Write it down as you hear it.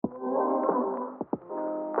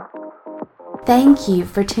Thank you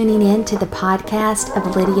for tuning in to the podcast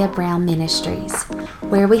of Lydia Brown Ministries,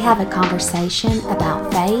 where we have a conversation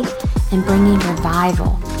about faith and bringing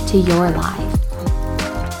revival to your life.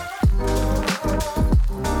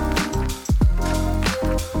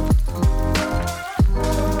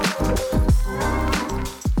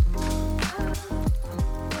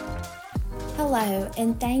 Hello,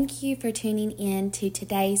 and thank you for tuning in to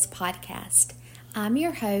today's podcast. I'm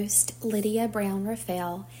your host, Lydia Brown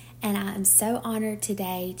Rafaels, and I am so honored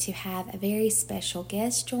today to have a very special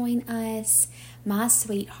guest join us, my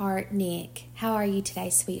sweetheart, Nick. How are you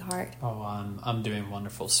today, sweetheart? Oh, I'm doing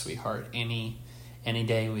wonderful, sweetheart. Any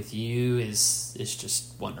day with you is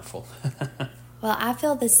just wonderful. Well, I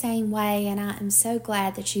feel the same way, and I am so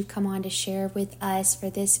glad that you've come on to share with us for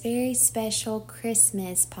this very special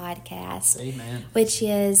Christmas podcast. Amen. Which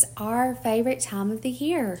is our favorite time of the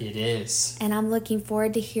year. It is. And I'm looking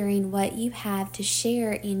forward to hearing what you have to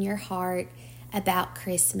share in your heart about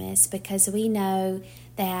Christmas, because we know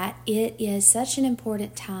that it is such an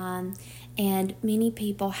important time, and many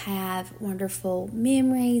people have wonderful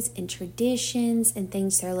memories and traditions and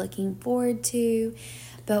things they're looking forward to.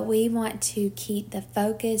 But we want to keep the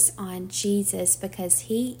focus on Jesus because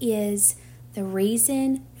He is the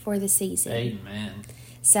reason for the season. Amen.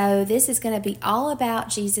 So this is going to be all about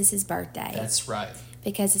Jesus' birthday. That's right.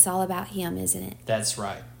 Because it's all about Him, isn't it? That's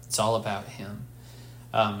right. It's all about Him,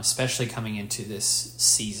 especially coming into this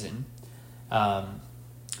season.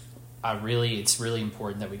 It's really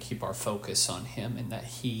important that we keep our focus on Him and that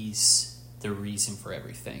He's the reason for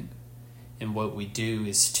everything. And what we do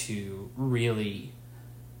is to really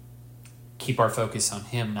keep our focus on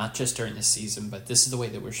Him, not just during this season, but this is the way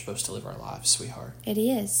that we're supposed to live our lives, sweetheart. It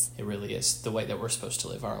is. It really is the way that we're supposed to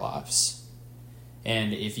live our lives.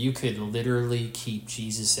 And if you could literally keep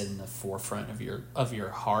Jesus in the forefront of your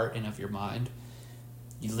heart and of your mind,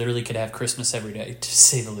 you literally could have Christmas every day, to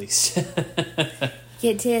say the least.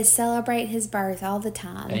 Get to celebrate His birth all the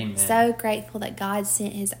time. Amen. So grateful that God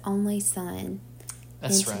sent His only Son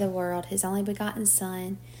into the world, His only begotten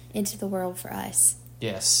Son into the world for us.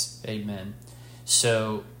 Yes, amen.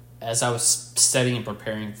 So, as I was studying and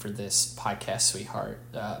preparing for this podcast, sweetheart,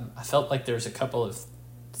 I felt like there's a couple of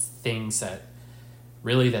things that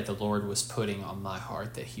the Lord was putting on my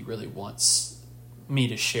heart that He really wants me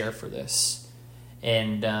to share for this.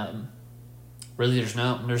 And really, there's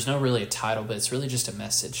no really a title, but it's really just a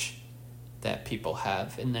message that people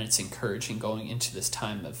have, and that it's encouraging going into this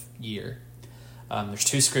time of year. There's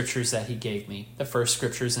two scriptures that He gave me. The first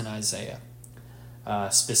scripture is in Isaiah.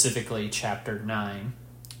 Specifically chapter 9,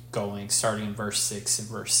 starting in verse 6 and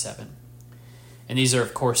verse 7. And these are,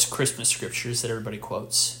 of course, Christmas scriptures that everybody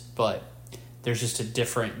quotes, but there's just a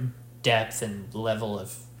different depth and level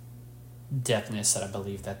of depthness that I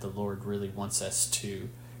believe that the Lord really wants us to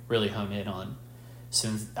really hone in on. So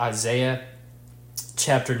in Isaiah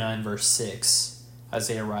chapter 9, verse 6,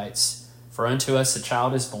 Isaiah writes, "For unto us a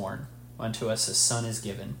child is born, unto us a son is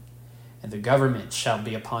given, and the government shall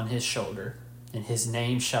be upon his shoulder, and His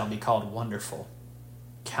name shall be called Wonderful,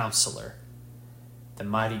 Counselor, the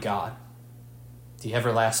Mighty God, the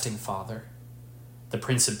Everlasting Father, the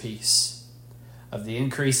Prince of Peace. Of the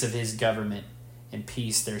increase of His government and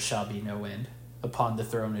peace there shall be no end, upon the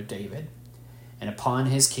throne of David, and upon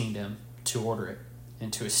His kingdom, to order it,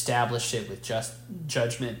 and to establish it with just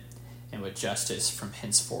judgment and with justice from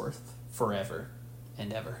henceforth, forever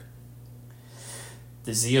and ever.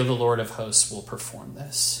 The zeal of the Lord of hosts will perform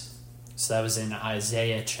this." So that was in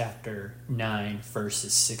Isaiah chapter 9,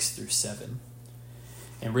 verses 6 through 7.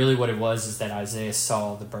 And really what it was is that Isaiah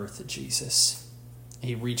saw the birth of Jesus.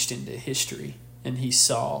 He reached into history and he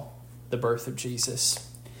saw the birth of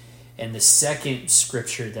Jesus. And the second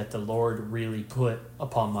scripture that the Lord really put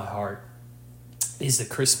upon my heart is the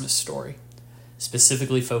Christmas story,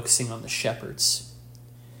 specifically focusing on the shepherds.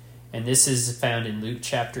 And this is found in Luke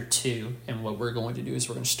chapter 2. And what we're going to do is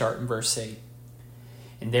we're going to start in verse 8.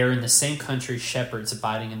 "And there in the same country shepherds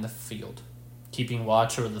abiding in the field, keeping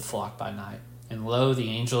watch over the flock by night. And lo,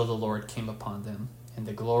 the angel of the Lord came upon them, and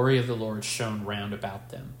the glory of the Lord shone round about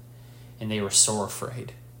them, and they were sore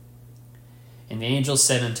afraid. And the angel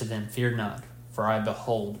said unto them, Fear not,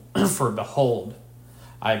 for behold,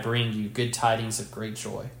 I bring you good tidings of great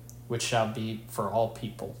joy, which shall be for all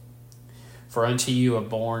people. For unto you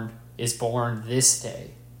is born this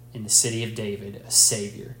day in the city of David a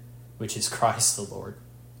Savior, which is Christ the Lord.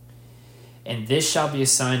 And this shall be a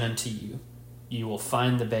sign unto you. You will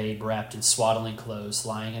find the babe wrapped in swaddling clothes,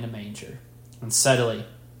 lying in a manger." And suddenly,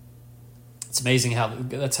 it's amazing how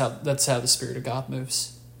that's how the Spirit of God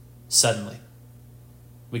moves. Suddenly.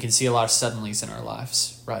 We can see a lot of suddenlies in our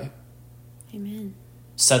lives, right? Amen.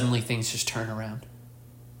 suddenly things just turn around.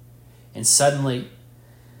 And suddenly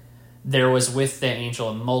there was with the angel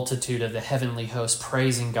a multitude of the heavenly host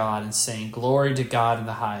praising God and saying, "Glory to God in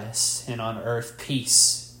the highest, and on earth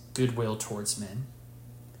peace, goodwill towards men."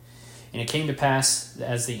 And it came to pass,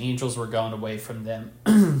 as the angels were gone away from them,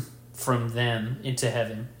 into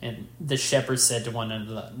heaven, and the shepherds said to one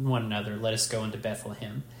another, "Let us go into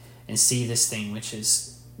Bethlehem, and see this thing which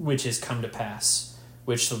is come to pass,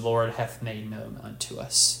 which the Lord hath made known unto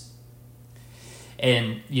us."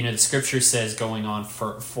 And, the scripture says, going on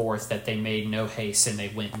forth, that they made no haste, and they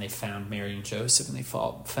went and they found Mary and Joseph, and they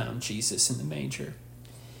found Jesus in the manger.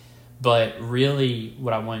 But really,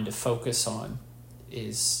 what I wanted to focus on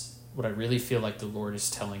is what I really feel like the Lord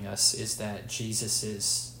is telling us is that Jesus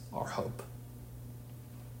is our hope.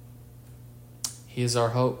 He is our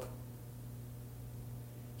hope.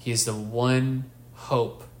 He is the one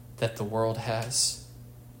hope that the world has.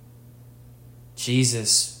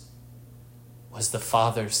 Jesus was the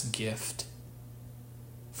Father's gift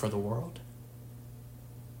for the world.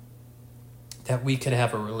 That we could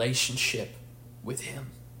have a relationship with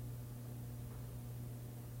Him.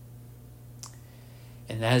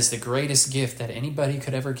 And that is the greatest gift that anybody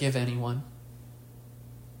could ever give anyone.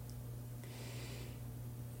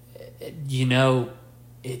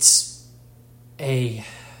 It's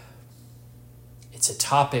a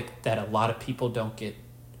topic that a lot of people don't get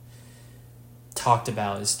talked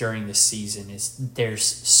about is during this season. Is there's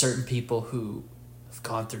certain people who have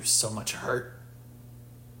gone through so much hurt.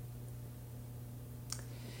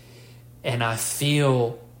 And I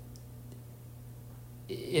feel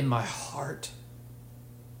in my heart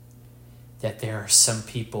that there are some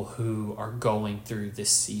people who are going through this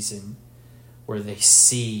season where they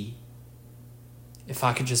see, if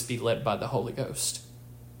I could just be led by the Holy Ghost.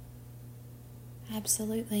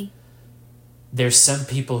 Absolutely. There's some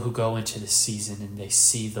people who go into this season and they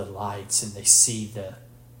see the lights and they see the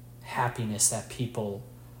happiness that people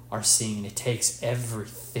are seeing. And it takes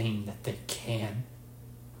everything that they can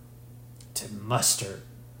to muster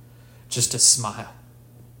just a smile.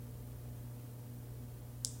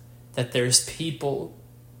 That there's people,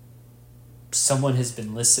 someone has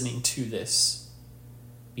been listening to this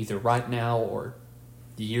either right now or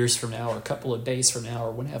years from now or a couple of days from now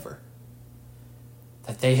or whenever,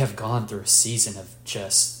 that they have gone through a season of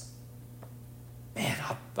just, man,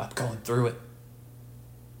 I'm going through it.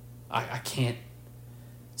 I can't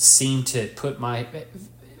seem to put my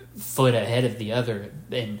foot ahead of the other,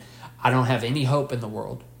 and I don't have any hope in the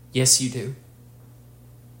world. Yes, you do.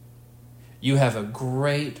 You have a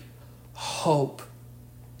great hope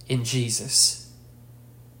in Jesus.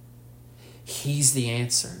 He's the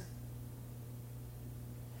answer.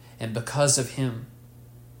 And because of Him,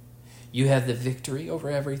 you have the victory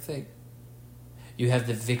over everything. You have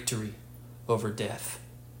the victory over death.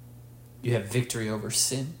 You have victory over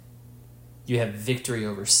sin. You have victory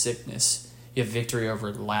over sickness. You have victory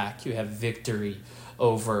over lack. You have victory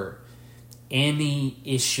over any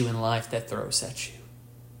issue in life that throws at you.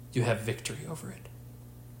 You have victory over it.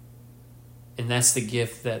 And that's the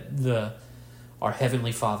gift that our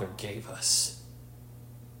Heavenly Father gave us,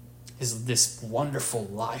 is this wonderful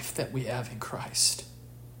life that we have in Christ.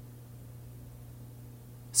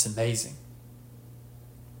 It's amazing,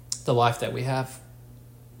 the life that we have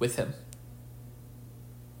with Him.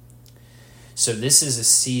 So this is a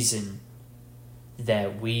season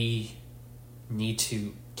that we need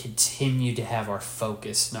to continue to have our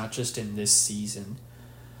focus, not just in this season,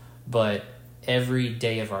 but every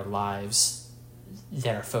day of our lives,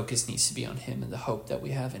 that our focus needs to be on Him and the hope that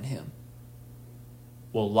we have in Him.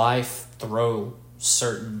 Will life throw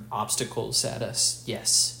certain obstacles at us?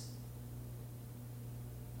 Yes.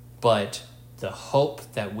 But the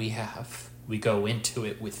hope that we have, we go into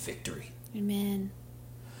it with victory. Amen.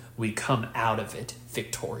 We come out of it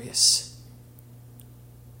victorious.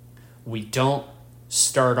 We don't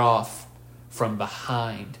start off from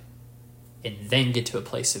behind and then get to a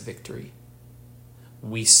place of victory.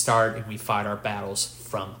 We start and we fight our battles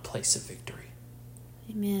from a place of victory.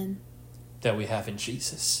 Amen. That we have in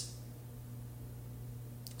Jesus.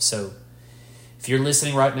 So, if you're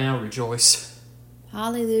listening right now, rejoice.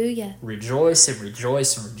 Hallelujah. Rejoice and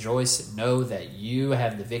rejoice and rejoice and know that you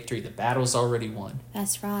have the victory. The battle's already won.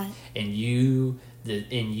 That's right. And you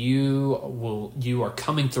are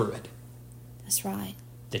coming through it. That's right.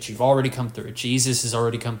 That you've already come through it. Jesus has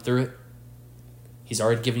already come through it. He's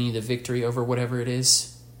already given you the victory over whatever it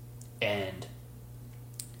is. And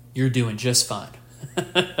you're doing just fine.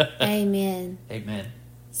 Amen. Amen.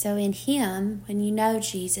 So in Him, when you know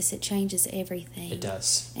Jesus, it changes everything. It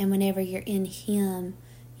does. And whenever you're in Him,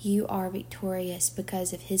 you are victorious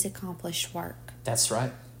because of his accomplished work. That's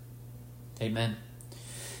right. Amen.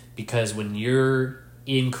 Because when you're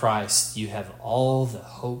in Christ, you have all the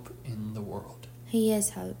hope in the world. He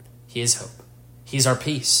is hope. He is hope. He's our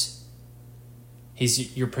peace.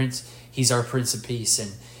 He's your prince. He's our Prince of Peace.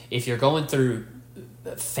 And if you're going through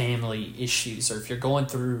family issues, or if you're going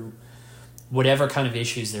through whatever kind of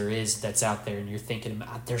issues there is that's out there, and you're thinking,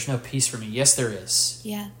 there's no peace for me. Yes, there is.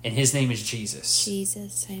 Yeah. And his name is Jesus.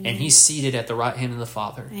 Jesus. Amen. And he's seated at the right hand of the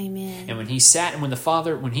Father. Amen. And when he sat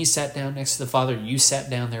down next to the Father, you sat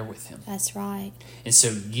down there with him. That's right. And so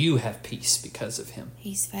you have peace because of him.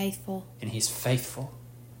 He's faithful. And he's faithful.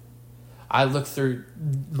 I look through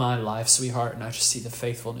my life, sweetheart, and I just see the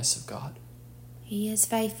faithfulness of God. He is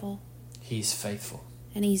faithful. He's faithful.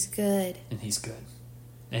 And he's good. And he's good.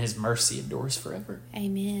 And his mercy endures forever.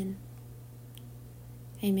 Amen.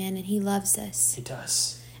 Amen. And he loves us. He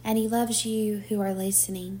does. And he loves you who are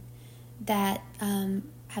listening, that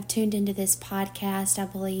have tuned into this podcast. I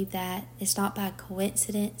believe that it's not by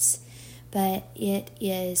coincidence, but it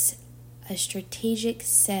is a strategic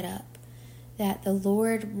setup that the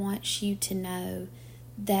Lord wants you to know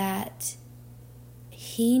that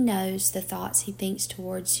he knows the thoughts he thinks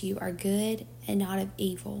towards you are good and not of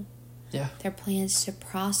evil. Yeah. Their plans to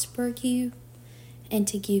prosper you and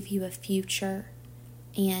to give you a future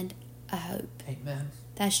and a hope. Amen.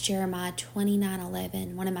 That's Jeremiah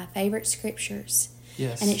 29:11, one of my favorite scriptures.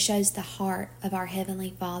 Yes. And it shows the heart of our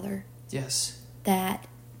Heavenly Father. Yes. That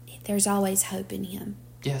there's always hope in him.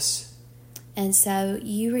 Yes. And so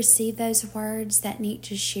you receive those words that Nick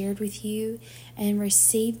just shared with you, and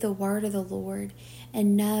receive the word of the Lord,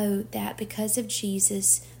 and know that because of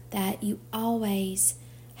Jesus, that you always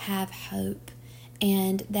have hope.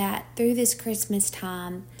 And that through this Christmas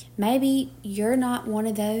time, maybe you're not one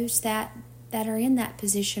of those that are in that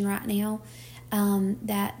position right now,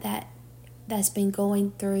 that's been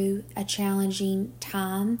going through a challenging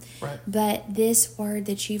time. Right. But this word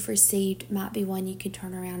that you've received might be one you can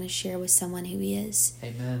turn around and share with someone who is.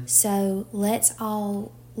 Amen. So let's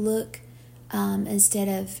all look, instead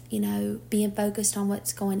of, being focused on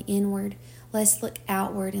what's going inward, let's look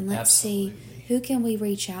outward, and let's see, who can we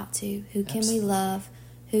reach out to? Who can we love?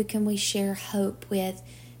 Who can we share hope with?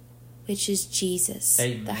 Which is Jesus,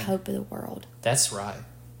 Amen. the hope of the world. That's right.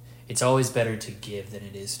 It's always better to give than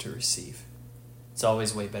it is to receive. It's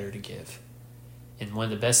always way better to give. And one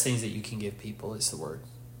of the best things that you can give people is the word.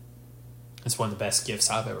 It's one of the best gifts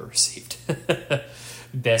I've ever received.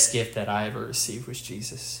 Best gift that I ever received was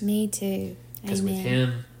Jesus. Me too. Because with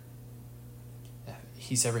him,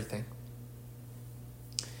 he's everything.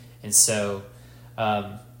 And so,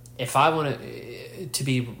 if I want to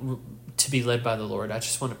be led by the Lord, I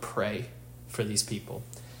just want to pray for these people.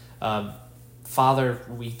 Father,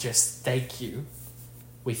 we just thank you.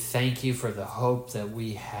 We thank you for the hope that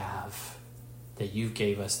we have, that you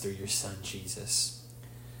gave us through your Son, Jesus.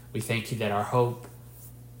 We thank you that our hope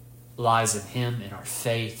lies in him, and our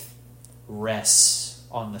faith rests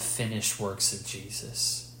on the finished works of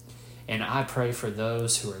Jesus. And I pray for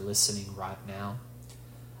those who are listening right now.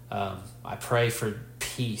 I pray for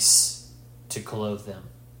peace to clothe them.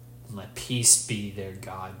 And let peace be their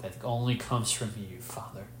God that only comes from you,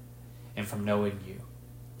 Father, and from knowing you.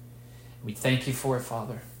 We thank you for it,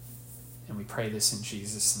 Father, and we pray this in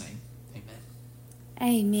Jesus' name.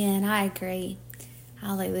 Amen. Amen. I agree.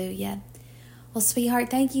 Hallelujah. Well,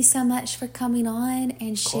 sweetheart, thank you so much for coming on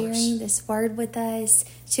and sharing this word with us.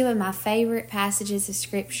 Two of my favorite passages of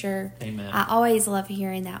Scripture. Amen. I always love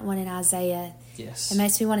hearing that one in Isaiah. Yes. It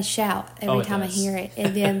makes me want to shout every time I hear it.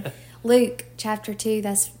 And then Luke chapter 2,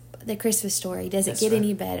 that's the Christmas story. Does it get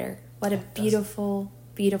any better? What a beautiful,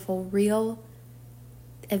 beautiful, real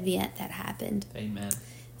event that happened. Amen.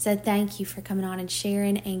 So thank you for coming on and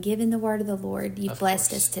sharing and giving the word of the Lord. You've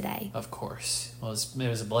blessed us today. Of course. Well, it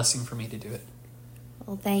was a blessing for me to do it.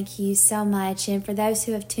 Well, thank you so much. And for those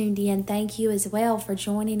who have tuned in, thank you as well for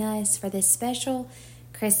joining us for this special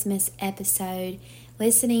Christmas episode.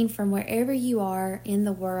 Listening from wherever you are in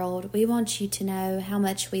the world, we want you to know how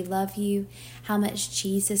much we love you, how much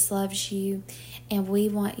Jesus loves you, and we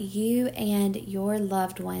want you and your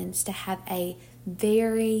loved ones to have a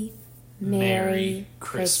very Merry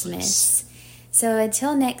Christmas. So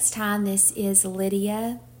until next time, this is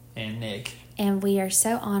Lydia and Nick. And we are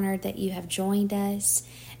so honored that you have joined us.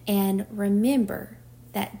 And remember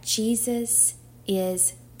that Jesus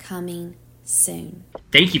is coming soon.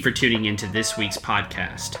 Thank you for tuning into this week's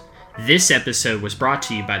podcast. This episode was brought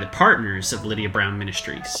to you by the partners of Lydia Brown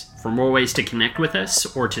Ministries. For more ways to connect with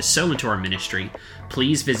us or to sow into our ministry,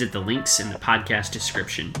 please visit the links in the podcast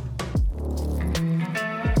description.